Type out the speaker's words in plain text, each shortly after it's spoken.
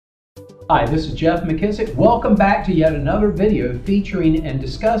Hi, this is Jeff McKissick. Welcome back to yet another video featuring and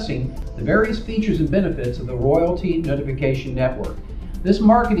discussing the various features and benefits of the Royaltie Notification Network. This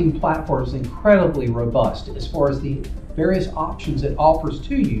marketing platform is incredibly robust as far as the various options it offers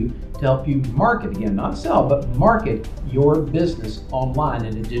to you to help you market, again, not sell, but market your business online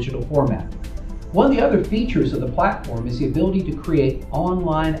in a digital format. One of the other features of the platform is the ability to create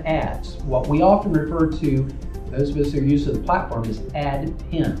online ads. What we often refer to, those of us that are used to the platform, is ad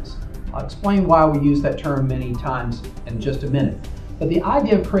pins. I'll explain why we use that term many times in just a minute. But the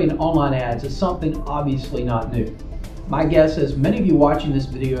idea of creating online ads is something obviously not new. My guess is many of you watching this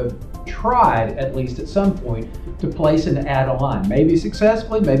video have tried, at least at some point, to place an ad online. Maybe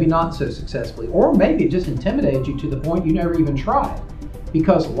successfully, maybe not so successfully, or maybe it just intimidated you to the point you never even tried.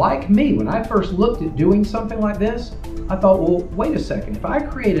 Because like me, when I first looked at doing something like this, I thought, well, wait a second, if I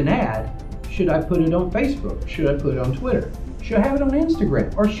create an ad, should I put it on Facebook? Should I put it on Twitter? Should I have it on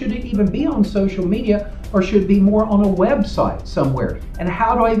Instagram? Or should it even be on social media? Or should it be more on a website somewhere? And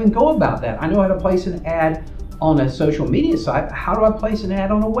how do I even go about that? I know how to place an ad on a social media site. How do I place an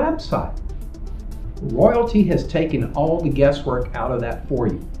ad on a website? Royaltie has taken all the guesswork out of that for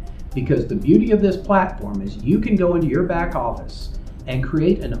you, because the beauty of this platform is you can go into your back office and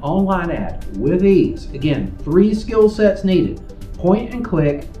create an online ad with ease. Again, 3 skill sets needed: point and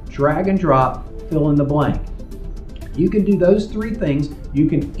click, drag and drop, fill in the blank. You can do those 3 things. You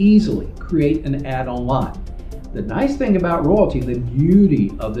can easily create an ad online. The nice thing about Royaltie, the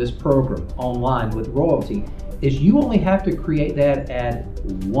beauty of this program online with Royaltie, is you only have to create that ad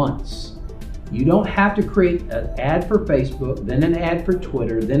once. You don't have to create an ad for Facebook, then an ad for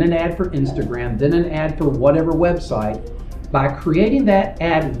Twitter, then an ad for Instagram, then an ad for whatever website. By creating that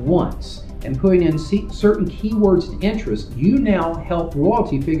ad once and putting in certain keywords of interest, you now help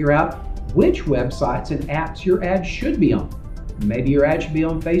Royaltie figure out which websites and apps your ad should be on. Maybe your ad should be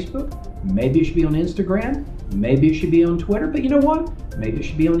on Facebook, maybe it should be on Instagram, maybe it should be on Twitter, but you know what? Maybe it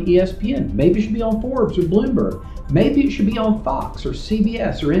should be on ESPN, maybe it should be on Forbes or Bloomberg, maybe it should be on Fox or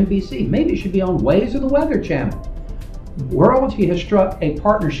CBS or NBC, maybe it should be on Waves or the Weather Channel. Royaltie has struck a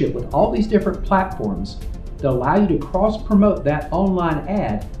partnership with all these different platforms that allow you to cross-promote that online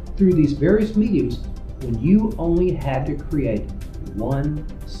ad through these various mediums when you only had to create one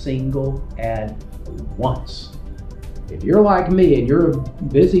single ad once. If you're like me and you're a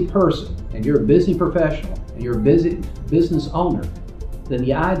busy person and you're a busy professional and you're a busy business owner, then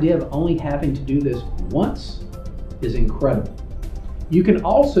the idea of only having to do this once is incredible. You can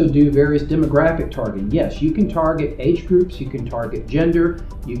also do various demographic targeting. Yes, you can target age groups, you can target gender,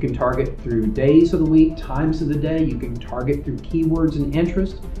 you can target through days of the week, times of the day, you can target through keywords and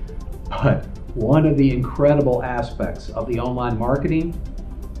interest. But one of the incredible aspects of the online marketing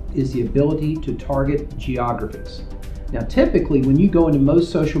is the ability to target geographies. Now, typically when you go into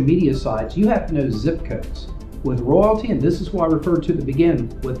most social media sites, you have to know zip codes. With Royaltie, and this is what I referred to at the beginning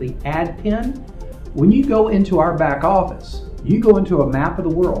with the ad pin, when you go into our back office, you go into a map of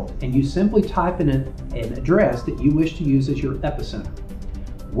the world and you simply type in an address that you wish to use as your epicenter.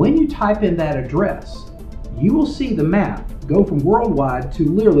 When you type in that address, you will see the map go from worldwide to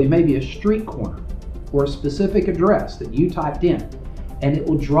literally maybe a street corner or a specific address that you typed in, and it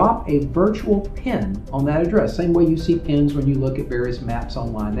will drop a virtual pin on that address, same way you see pins when you look at various maps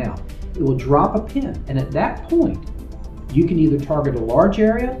online now. It will drop a pin, and at that point you can either target a large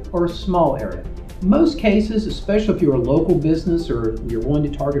area or a small area. In most cases, especially if you're a local business or you're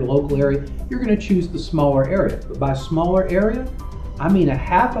wanting to target a local area, you're going to choose the smaller area. But by smaller area, I mean a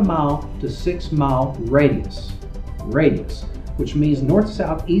half a mile to 6 mile radius, which means north,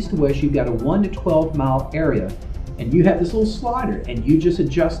 south, east to west, you've got a 1 to 12 mile area, and you have this little slider and you just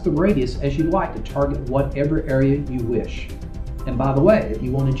adjust the radius as you like to target whatever area you wish. And by the way, if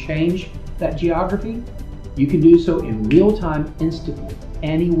you want to change that geography, you can do so in real time, instantly,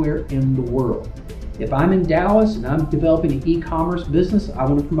 anywhere in the world. If I'm in Dallas and I'm developing an e-commerce business I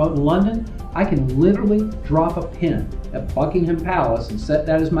want to promote in London, I can literally drop a pin at Buckingham Palace and set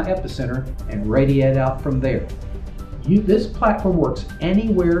that as my epicenter and radiate out from there. This platform works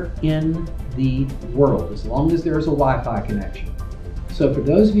anywhere in the world as long as there's a Wi-Fi connection. So for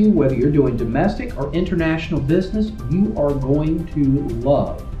those of you, whether you're doing domestic or international business, you are going to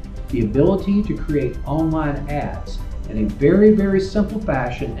love the ability to create online ads in a very, very simple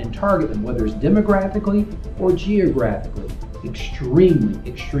fashion and target them, whether it's demographically or geographically,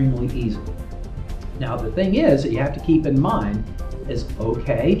 extremely easily. Now, the thing is that you have to keep in mind is,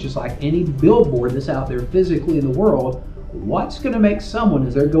 okay, just like any billboard that's out there physically in the world, what's going to make someone,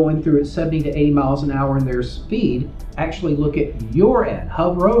 as they're going through at 70 to 80 miles an hour in their speed, actually look at your ad,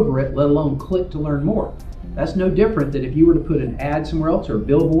 hover over it, let alone click to learn more? That's no different than if you were to put an ad somewhere else, or a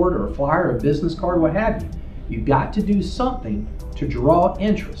billboard, or a flyer, or a business card, what have you. You've got to do something to draw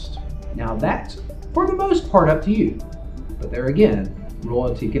interest. Now that's, for the most part, up to you. But there again,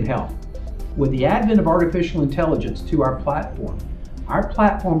 Royaltie can help. With the advent of artificial intelligence to our platform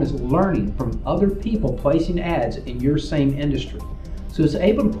is learning from other people placing ads in your same industry. So it's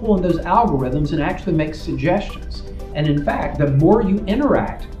able to pull in those algorithms and actually make suggestions. And in fact, the more you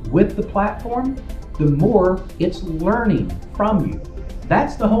interact with the platform, the more it's learning from you.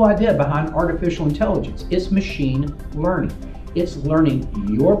 That's the whole idea behind artificial intelligence. It's machine learning. It's learning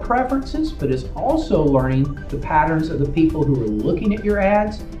your preferences, but it's also learning the patterns of the people who are looking at your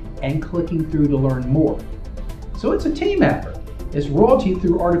ads and clicking through to learn more. So it's a team effort. It's Royaltie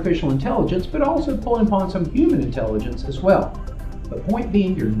through artificial intelligence, but also pulling upon some human intelligence as well. The point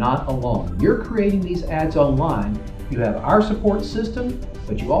being, you're not alone. You're creating these ads online. You have our support system,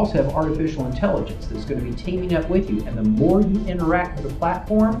 but you also have artificial intelligence that's going to be teaming up with you. And the more you interact with the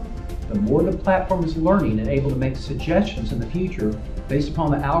platform, the more the platform is learning and able to make suggestions in the future based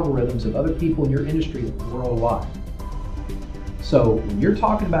upon the algorithms of other people in your industry worldwide. So when you're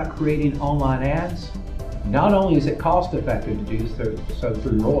talking about creating online ads, not only is it cost effective to do so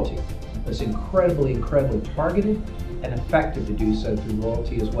through Royaltie, it's incredibly targeted and effective to do so through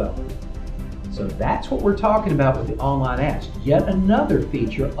Royaltie as well. So that's what we're talking about with the online ads. Yet another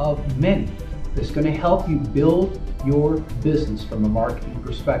feature of many that's going to help you build your business from a marketing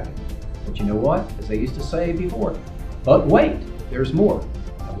perspective. But you know what? As I used to say before, but wait, there's more.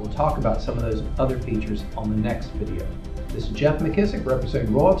 And we'll talk about some of those other features on the next video. This is Jeff McKissick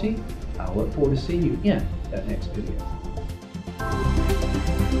representing Royaltie. I look forward to seeing you in that next video.